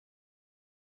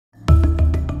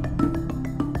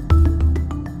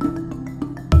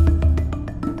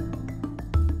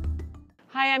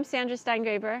Hi, I'm Sandra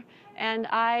Steingraber, and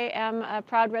I am a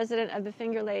proud resident of the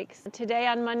Finger Lakes. Today,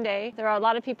 on Monday, there are a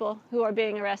lot of people who are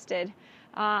being arrested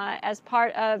as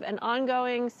part of an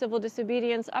ongoing civil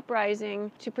disobedience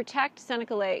uprising to protect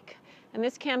Seneca Lake. And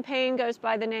this campaign goes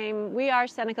by the name We Are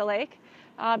Seneca Lake,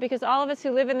 because all of us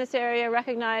who live in this area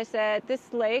recognize that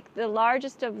this lake, the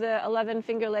largest of the 11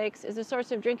 Finger Lakes, is a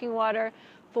source of drinking water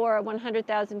for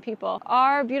 100,000 people.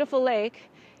 Our beautiful lake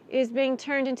is being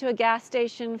turned into a gas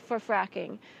station for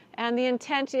fracking. And the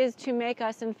intent is to make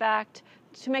us, in fact,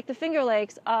 to make the Finger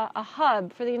Lakes a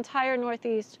hub for the entire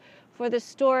Northeast for the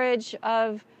storage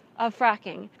of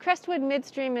fracking. Crestwood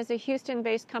Midstream is a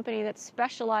Houston-based company that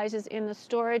specializes in the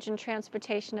storage and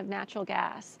transportation of natural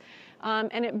gas.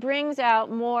 And it brings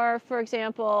out more, for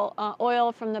example,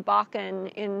 oil from the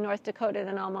Bakken in North Dakota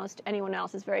than almost anyone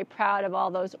else. Is very proud of all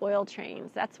those oil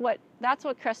trains. That's what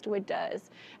Crestwood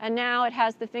does. And now it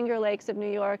has the Finger Lakes of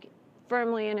New York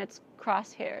firmly in its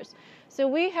crosshairs. So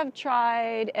we have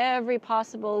tried every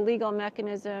possible legal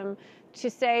mechanism to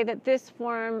say that this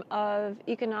form of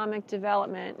economic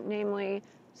development, namely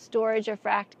storage of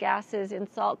fracked gases in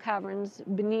salt caverns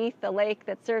beneath the lake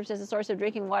that serves as a source of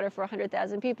drinking water for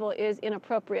 100,000 people, is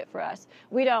inappropriate for us.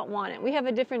 We don't want it. We have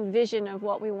a different vision of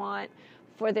what we want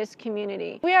for this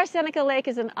community. We Are Seneca Lake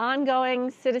is an ongoing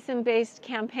citizen-based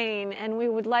campaign, and we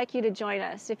would like you to join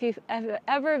us. If you've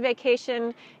ever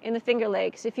vacationed in the Finger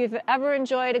Lakes, if you've ever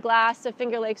enjoyed a glass of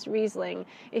Finger Lakes Riesling,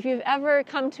 if you've ever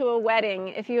come to a wedding,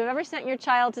 if you've ever sent your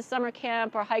child to summer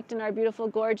camp or hiked in our beautiful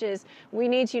gorges, we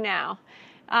need you now.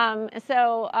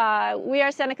 We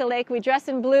Are Seneca Lake. We dress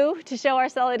in blue to show our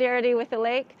solidarity with the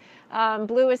lake.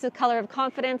 Blue is the color of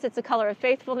confidence. It's a color of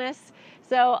faithfulness.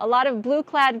 So a lot of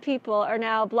blue-clad people are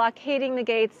now blockading the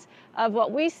gates of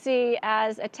what we see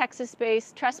as a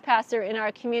Texas-based trespasser in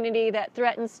our community that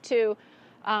threatens to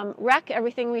wreck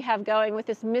everything we have going with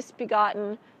this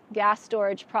misbegotten gas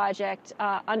storage project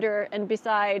under and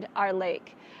beside our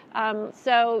lake.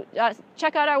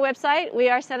 Check out our website,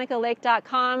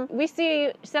 wearesenecalake.com. We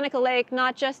see Seneca Lake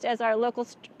not just as our local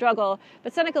struggle,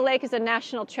 but Seneca Lake is a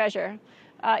national treasure.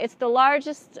 It's the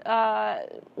largest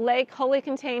lake wholly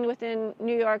contained within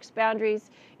New York's boundaries.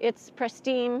 It's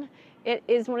pristine. It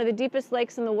is one of the deepest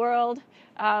lakes in the world.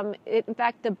 In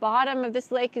fact, the bottom of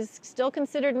this lake is still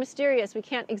considered mysterious. We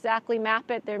can't exactly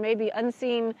map it. There may be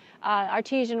unseen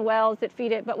artesian wells that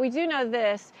feed it. But we do know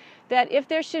this, that if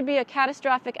there should be a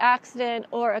catastrophic accident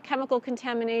or a chemical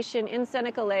contamination in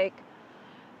Seneca Lake,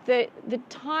 the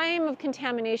time of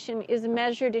contamination is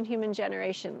measured in human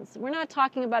generations. We're not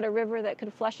talking about a river that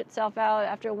could flush itself out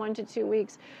after 1 to 2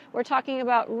 weeks. We're talking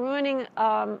about ruining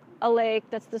a lake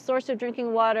that's the source of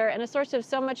drinking water and a source of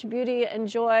so much beauty and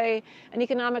joy and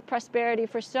economic prosperity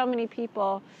for so many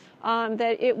people,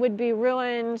 that it would be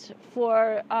ruined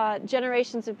for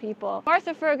generations of people.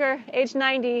 Martha Ferger, age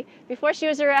 90, before she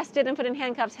was arrested and put in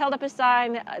handcuffs, held up a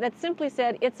sign that simply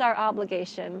said, "It's our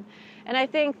obligation." And I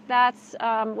think that's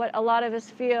what a lot of us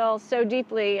feel so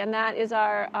deeply, and that is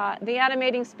the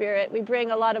animating spirit. We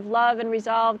bring a lot of love and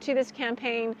resolve to this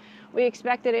campaign. We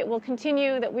expect that it will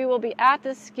continue, that we will be at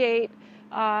this gate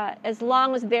as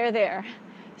long as they're there.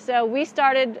 So we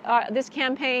started this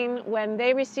campaign when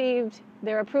they received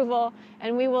their approval,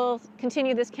 and we will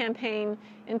continue this campaign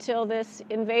until this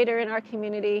invader in our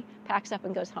community packs up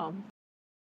and goes home.